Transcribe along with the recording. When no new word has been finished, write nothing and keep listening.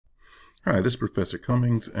Hi, this is Professor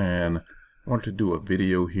Cummings, and I wanted to do a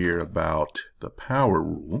video here about the power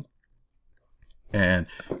rule. And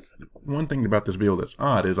one thing about this video that's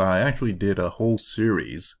odd is I actually did a whole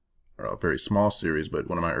series, or a very small series, but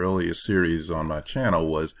one of my earliest series on my channel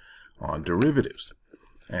was on derivatives.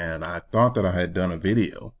 And I thought that I had done a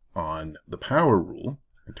video on the power rule.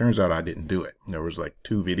 It turns out I didn't do it. There was like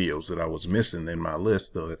 2 videos that I was missing in my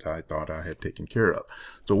list that I thought I had taken care of.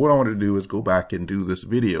 So what I want to do is go back and do this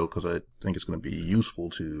video because I think it's going to be useful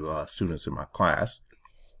to students in my class.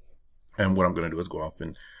 And what I'm going to do is go off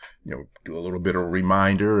and do a little bit of a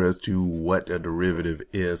reminder as to what a derivative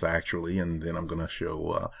is actually, and then I'm going to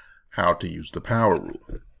show how to use the power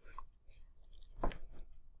rule.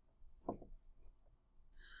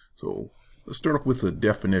 So let's start off with the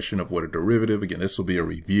definition of what a derivative. Again, this will be a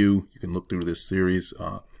review. You can look through this series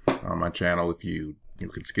on my channel if you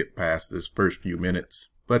can skip past this first few minutes,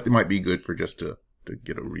 but it might be good for just to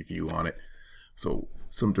get a review on it. So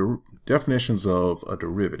some definitions of a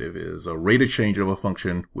derivative is a rate of change of a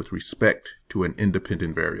function with respect to an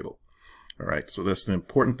independent variable. All right, so that's an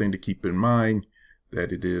important thing to keep in mind,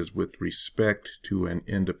 that it is with respect to an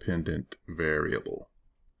independent variable.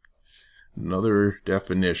 Another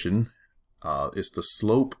definition is the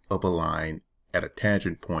slope of a line at a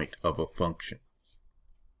tangent point of a function.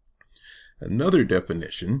 Another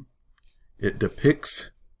definition, it depicts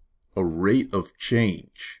a rate of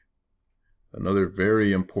change. Another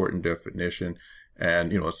very important definition,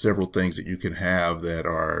 and several things that you can have that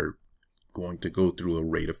are going to go through a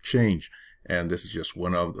rate of change. And this is just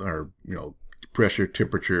one of our, pressure,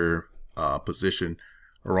 temperature, position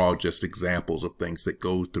are all just examples of things that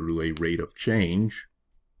go through a rate of change.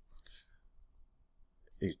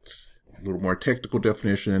 It's a little more technical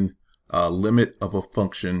definition. Limit of a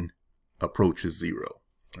function approaches 0.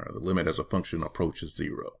 Or the limit as a function approaches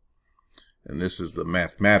 0. And this is the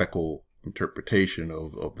mathematical interpretation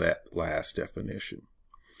of that last definition.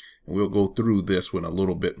 And we'll go through this one into a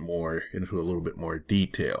little bit more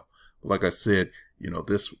detail. Like I said,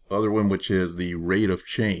 this other one, which is the rate of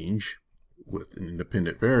change with an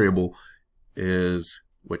independent variable, is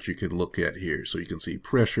what you can look at here. So you can see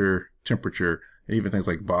pressure, temperature, and even things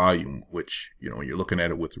like volume, which, when you're looking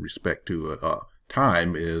at it with respect to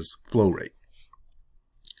time, is flow rate.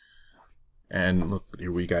 And look,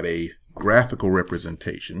 here we got a graphical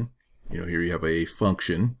representation. Here you have a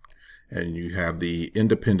function, and you have the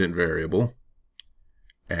independent variable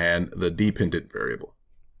and the dependent variable.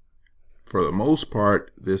 For the most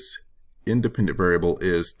part, this independent variable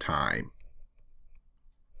is time.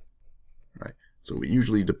 Right? So we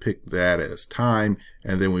usually depict that as time,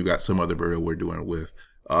 and then we've got some other variable we're doing it with.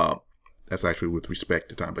 That's actually with respect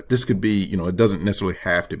to time. But this could be, it doesn't necessarily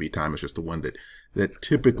have to be time. It's just the one that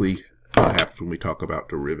typically happens when we talk about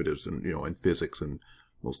derivatives and, in physics and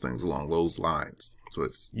most things along those lines. So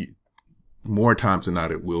it's more times than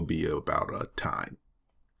not, it will be about a time.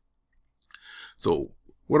 So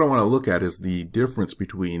what I want to look at is the difference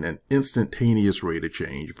between an instantaneous rate of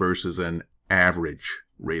change versus an average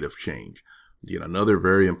rate of change. Again, another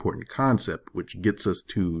very important concept which gets us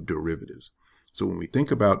to derivatives. So when we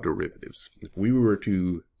think about derivatives, if we were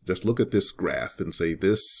to just look at this graph and say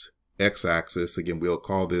this x-axis, again, we'll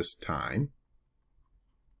call this time.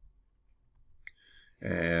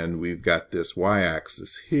 And we've got this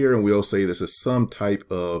y-axis here, and we'll say this is some type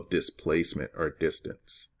of displacement or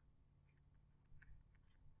distance.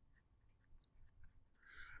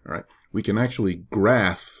 All right, we can actually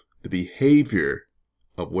graph the behavior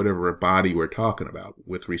of whatever body we're talking about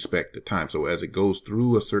with respect to time. So as it goes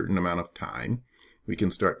through a certain amount of time, we can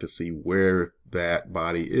start to see where that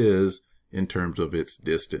body is in terms of its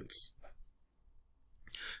distance.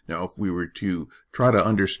 Now, if we were to try to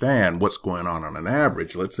understand what's going on an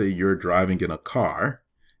average, let's say you're driving in a car,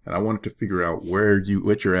 and I wanted to figure out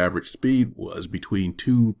what your average speed was between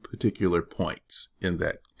 2 particular points in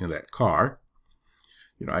that car.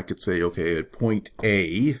 I could say, okay, at point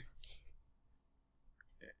A,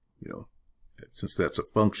 since that's a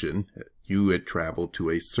function, you had traveled to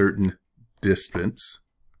a certain distance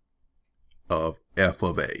of f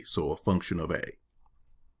of a, so a function of a.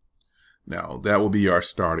 Now, that will be our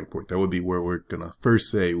starting point. That would be where we're going to first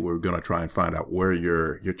say we're going to try and find out where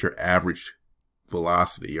your average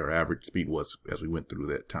velocity or average speed was as we went through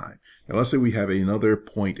that time. Now, let's say we have another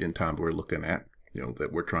point in time we're looking at,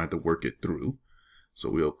 that we're trying to work it through. So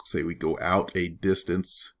we'll say we go out a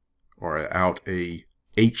distance or out a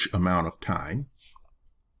h amount of time.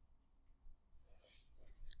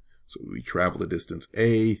 So we travel the distance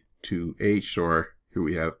a to h, or here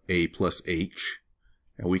we have a plus h.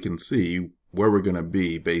 And we can see where we're going to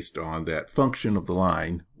be based on that function of the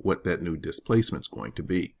line, what that new displacement is going to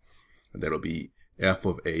be. And that'll be f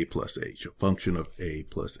of a plus h, a function of a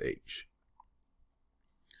plus h.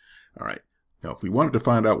 All right. Now, if we wanted to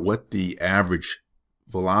find out what the average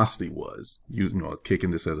velocity was,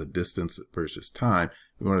 kicking this as a distance versus time,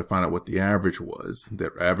 we wanted to find out what the average was,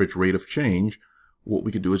 that average rate of change. What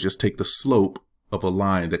we could do is just take the slope of a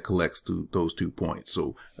line that collects to those 2 points.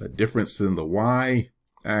 So a difference in the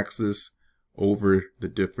y-axis over the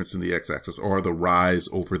difference in the x-axis, or the rise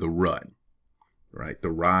over the run, right?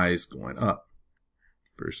 The rise going up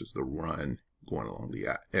versus the run going along the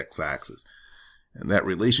x-axis. And that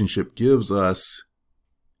relationship gives us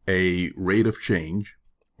a rate of change,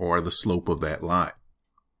 or the slope of that line.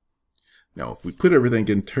 Now, if we put everything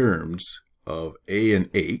in terms of a and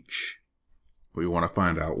h, we want to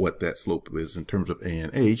find out what that slope is in terms of a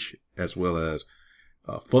and h, as well as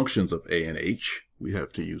functions of a and h. We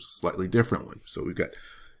have to use a slightly different one. So we've got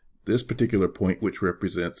this particular point, which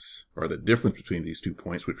represents, or the difference between these 2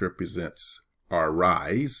 points, which represents our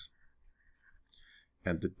rise,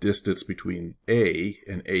 and the distance between a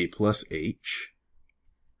and a plus h,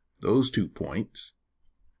 those 2 points,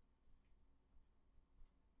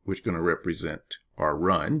 which are going to represent our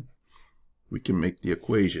run. We can make the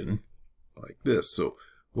equation like this. So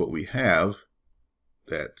what we have,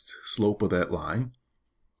 that slope of that line,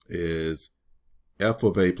 is f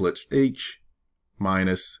of a plus h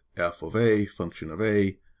minus f of a, function of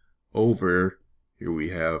a, over, here we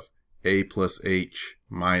have a plus h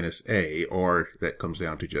minus a, or that comes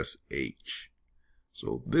down to just h.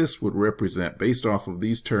 So this would represent, based off of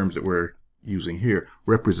these terms that we're using here,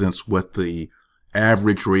 represents what the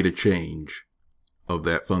average rate of change of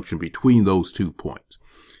that function between those 2 points.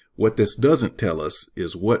 What this doesn't tell us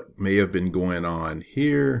is what may have been going on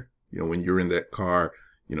here. When you're in that car,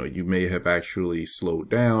 you may have actually slowed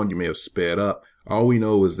down, you may have sped up. All we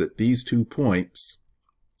know is that these 2 points,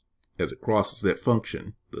 as it crosses that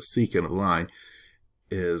function, the secant of the line,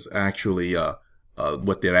 is actually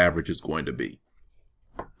what that average is going to be.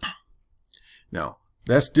 Now,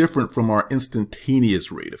 that's different from our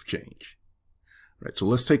instantaneous rate of change. Right, so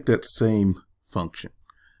let's take that same function,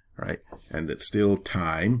 right, and it's still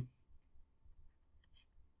time,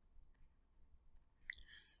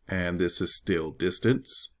 and this is still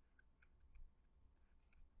distance.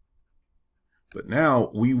 But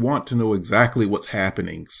now we want to know exactly what's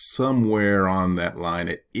happening somewhere on that line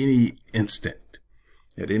at any instant,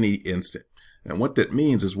 And what that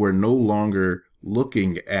means is we're no longer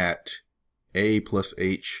looking at a plus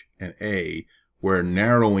h and a. We're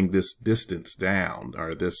narrowing this distance down,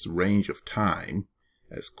 or this range of time,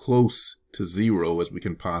 as close to 0 as we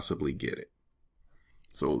can possibly get it.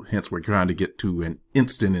 So hence we're trying to get to an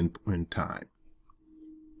instant in time.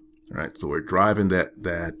 All right, so we're driving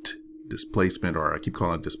that displacement, or I keep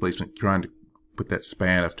calling it displacement, trying to put that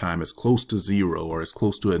span of time as close to 0 or as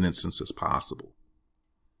close to an instant as possible.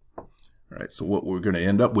 All right, so what we're going to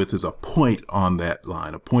end up with is a point on that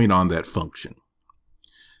line, a point on that function.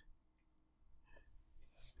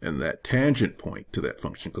 And that tangent point to that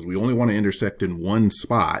function, because we only want to intersect in one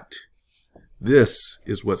spot, this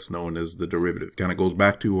is what's known as the derivative. It kind of goes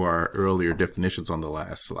back to our earlier definitions on the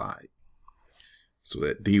last slide. So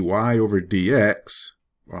that dy over dx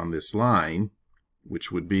on this line,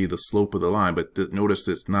 which would be the slope of the line, but notice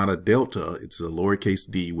it's not a delta, it's a lowercase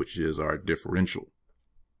d, which is our differential.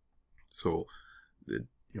 So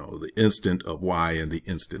the instant of y and the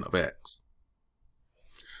instant of x.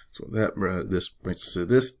 So that this brings us to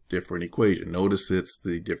this different equation. Notice it's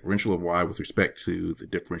the differential of y with respect to the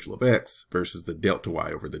differential of x versus the delta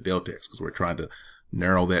y over the delta x, because we're trying to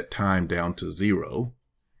narrow that time down to 0.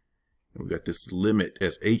 And we've got this limit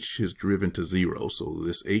as h is driven to 0. So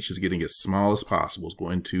this h is getting as small as possible. It's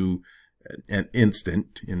going to an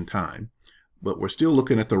instant in time. But we're still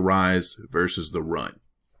looking at the rise versus the run.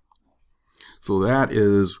 So that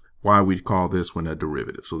is why we call this one a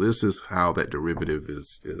derivative. So this is how that derivative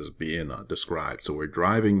is being described. So we're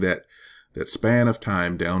driving that span of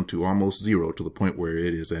time down to almost 0, to the point where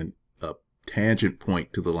it is a tangent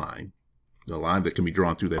point to the line. The line that can be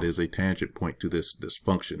drawn through that is a tangent point to this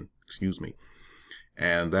function,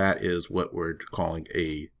 and that is what we're calling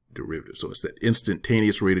a derivative. So it's that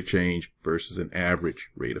instantaneous rate of change versus an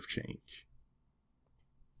average rate of change.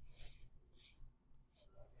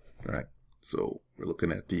 All right. So we're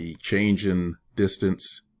looking at the change in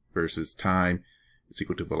distance versus time. It's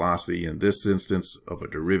equal to velocity. In this instance of a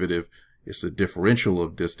derivative, it's the differential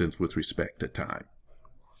of distance with respect to time.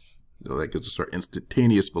 So that gives us our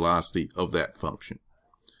instantaneous velocity of that function.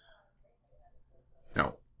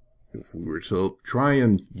 Now, if we were to try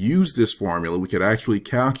and use this formula, we could actually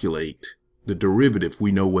calculate the derivative,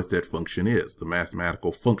 we know what that function is, the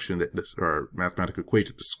mathematical function that this, or mathematical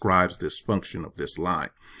equation describes this function of this line.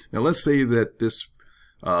 Now let's say that this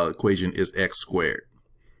equation is x squared,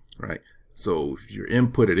 right? So if your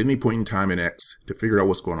input at any point in time in x, to figure out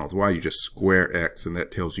what's going on with y, you just square x, and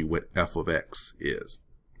that tells you what f of x is.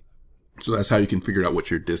 So that's how you can figure out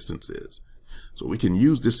what your distance is. So we can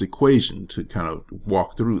use this equation to kind of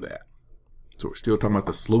walk through that. So we're still talking about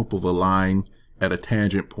the slope of a line at a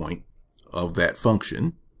tangent point of that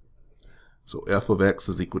function. So f of x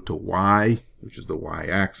is equal to y, which is the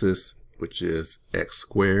y-axis, which is x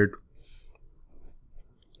squared.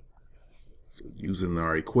 So using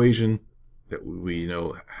our equation, that we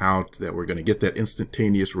know how that we're going to get that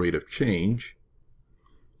instantaneous rate of change.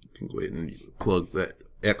 You can go ahead and plug that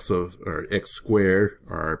x squared,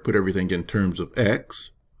 or put everything in terms of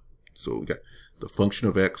x. So we got the function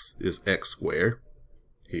of x is x squared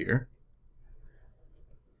here,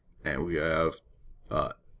 and we have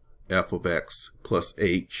f of x plus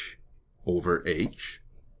h over h.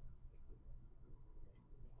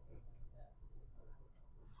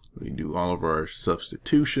 We do all of our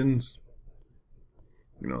substitutions.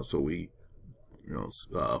 So we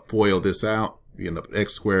FOIL this out. We end up with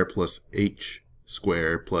x squared plus h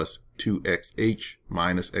squared plus 2xh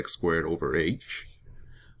minus x squared over h.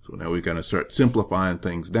 So now we're going to start simplifying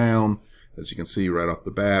things down. As you can see right off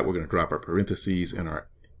the bat, we're going to drop our parentheses, and our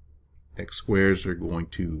x squares are going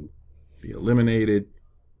to be eliminated.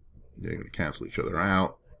 They're going to cancel each other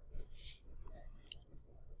out.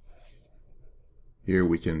 Here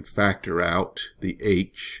we can factor out the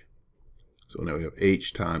h. So now we have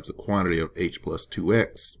h times the quantity of h plus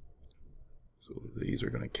 2x. So these are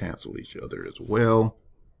going to cancel each other as well.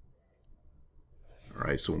 All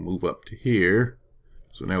right, so we'll move up to here.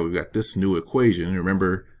 So now we've got this new equation.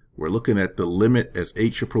 Remember, we're looking at the limit as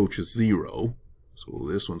h approaches 0. So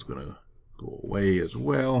this one's going to go away as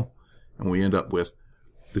well. And we end up with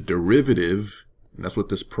the derivative. And that's what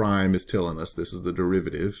this prime is telling us. This is the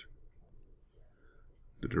derivative.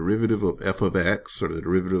 The derivative of f of x, or the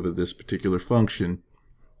derivative of this particular function,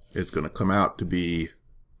 is going to come out to be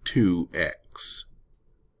 2x.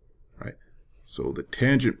 Right? So the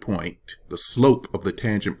tangent point, the slope of the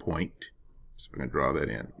tangent point, so we're going to draw that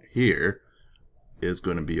in here, is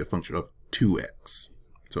going to be a function of 2x.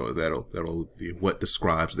 So that'll be what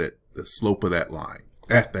describes the slope of that line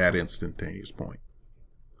at that instantaneous point.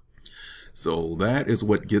 So that is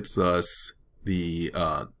what gets us the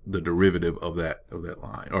derivative of that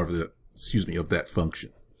line, or of that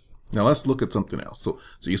function. Now let's look at something else. So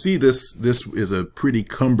you see this is a pretty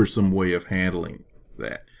cumbersome way of handling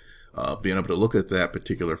that. Being able to look at that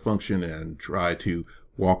particular function and try to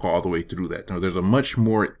walk all the way through that. Now there's a much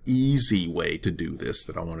more easy way to do this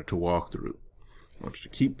that I wanted to walk through. I want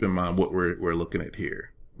you to keep in mind what we're looking at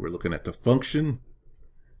here. We're looking at the function,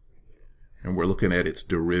 and we're looking at its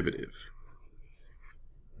derivative.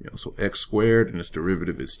 So x squared, and its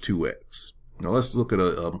derivative is 2x. Now let's look at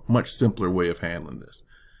a much simpler way of handling this.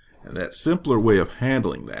 And that simpler way of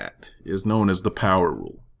handling that is known as the power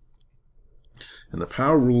rule. And the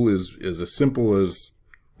power rule is as simple as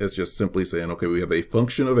it's just simply saying, okay, we have a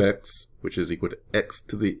function of x, which is equal to x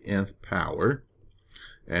to the nth power,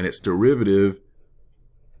 and its derivative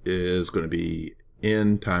is going to be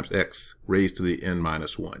n times x raised to the n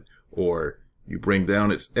minus 1. Or you bring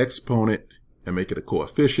down its exponent and make it a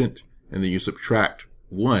coefficient, and then you subtract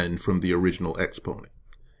 1 from the original exponent.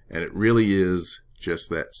 And it really is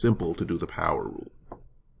just that simple to do the power rule.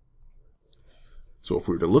 So if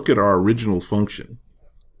we were to look at our original function,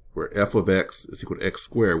 where f of x is equal to x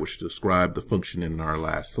squared, which described the function in our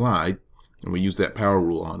last slide, and we use that power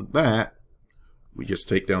rule on that, we just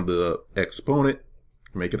take down the exponent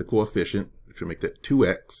and make it a coefficient, which will make that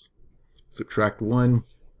 2x, subtract 1,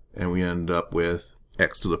 and we end up with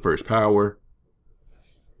x to the first power.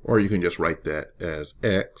 Or you can just write that as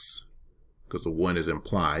x, because the 1 is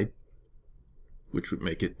implied, which would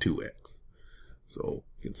make it 2x. So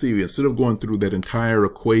you can see, instead of going through that entire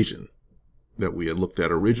equation that we had looked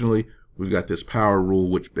at originally, we've got this power rule,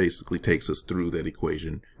 which basically takes us through that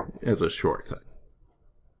equation as a shortcut.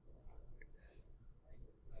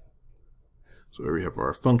 So here we have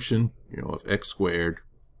our function, of x squared,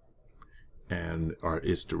 and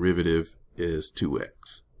its derivative is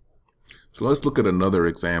 2x. So let's look at another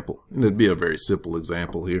example, and it'd be a very simple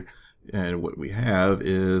example here. And what we have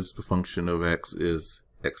is the function of x is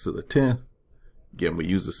x to the 10th. Again, we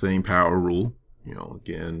use the same power rule.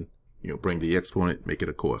 Bring the exponent, make it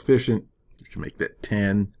a coefficient, which will make that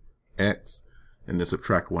 10x, and then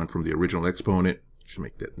subtract 1 from the original exponent, which will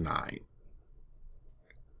make that 9.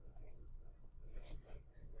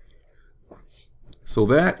 So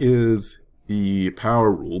that is the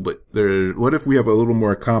power rule, but what if we have a little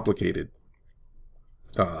more complicated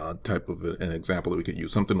type of an example that we could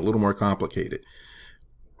use, something a little more complicated,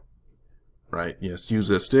 right? Yes, use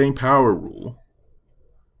the staying power rule,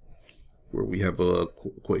 where we have a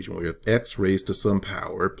equation where we have x raised to some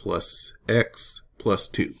power plus x plus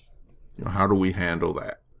 2. How do we handle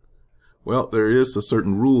that? Well, there is a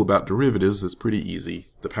certain rule about derivatives that's pretty easy.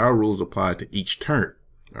 The power rule is applied to each term,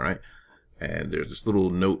 all right? And there's this little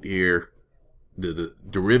note here. The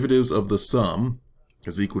derivatives of the sum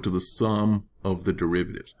is equal to the sum of the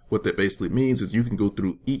derivatives. What that basically means is you can go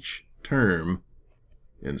through each term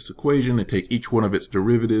in this equation and take each one of its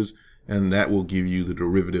derivatives, and that will give you the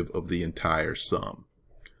derivative of the entire sum.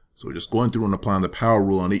 So just going through and applying the power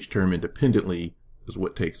rule on each term independently is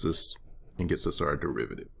what takes us and gets us our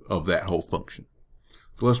derivative of that whole function.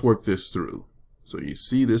 So let's work this through. So you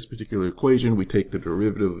see this particular equation, we take the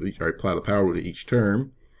derivative of each, or apply the power rule to each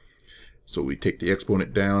term. So we take the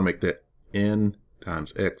exponent down, make that n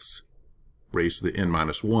times x raised to the n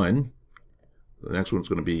minus 1. The next one's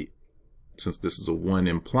going to be, since this is a 1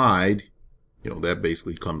 implied, that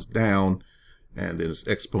basically comes down, and then it's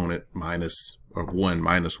exponent minus, or 1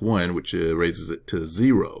 minus 1, which raises it to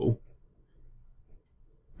 0.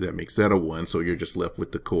 That makes that a 1, so you're just left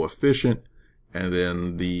with the coefficient, and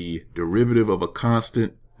then the derivative of a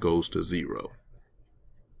constant goes to 0.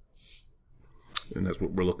 And that's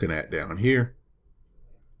what we're looking at down here.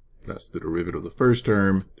 That's the derivative of the first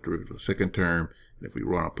term, the derivative of the second term, and if we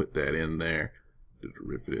want to put that in there, the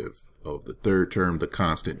derivative of the third term, the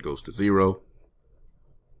constant goes to 0.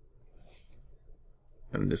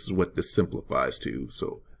 And this is what this simplifies to.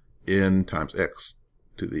 So n times x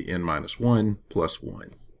to the n minus 1 plus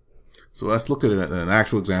 1. So let's look at an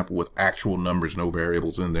actual example with actual numbers, no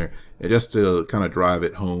variables in there, and just to kind of drive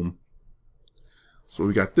it home. So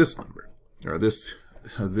we got this number, or this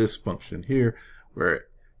function here, where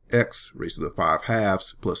x raised to the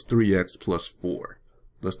 5/2 plus 3x plus 4.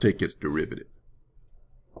 Let's take its derivative.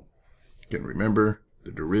 Again, remember,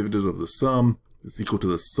 the derivative of the sum is equal to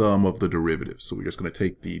the sum of the derivatives. So we're just going to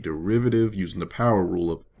take the derivative using the power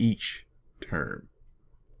rule of each term.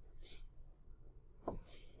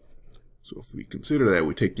 So if we consider that,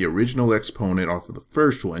 we take the original exponent off of the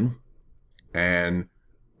first one, and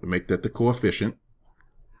we make that the coefficient.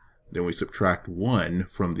 Then we subtract 1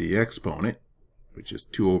 from the exponent, which is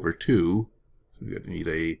 2 over 2. So we need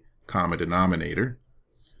a common denominator.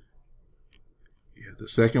 Yeah, the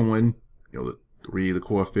second one, the 3, the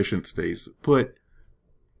coefficient stays put.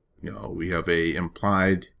 We have a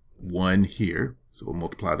implied 1 here. So we'll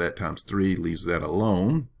multiply that times 3, leaves that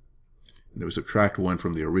alone. And then we subtract 1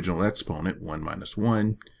 from the original exponent, 1 minus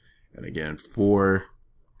 1. And again, 4,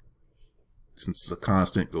 since it's a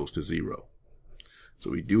constant, goes to 0. So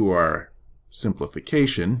we do our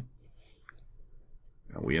simplification,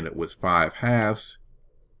 and we end up with 5/2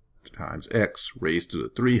 times x raised to the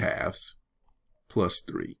 3/2 plus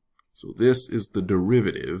 3. So this is the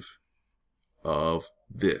derivative of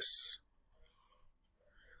this.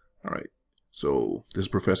 All right, so this is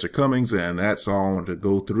Professor Cummings, and that's all I wanted to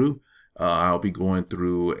go through. I'll be going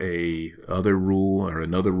through another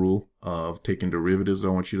rule of taking derivatives I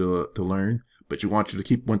want you to learn, but I want you to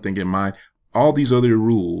keep one thing in mind. All these other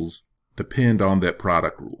rules depend on that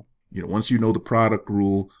product rule. Once you know the product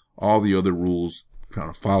rule, all the other rules kind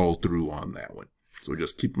of follow through on that one. So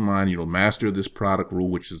just keep in mind, master this product rule,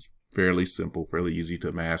 which is fairly simple, fairly easy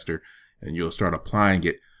to master, and you'll start applying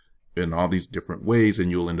it in all these different ways,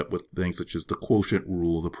 and you'll end up with things such as the quotient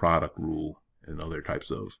rule, the product rule, and other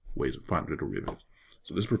types of ways of finding the derivatives.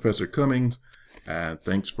 So this is Professor Cummings, and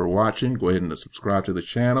thanks for watching. Go ahead and subscribe to the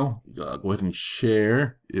channel. Go ahead and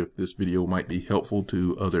share if this video might be helpful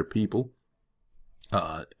to other people.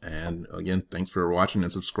 And again, thanks for watching,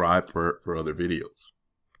 and subscribe for other videos.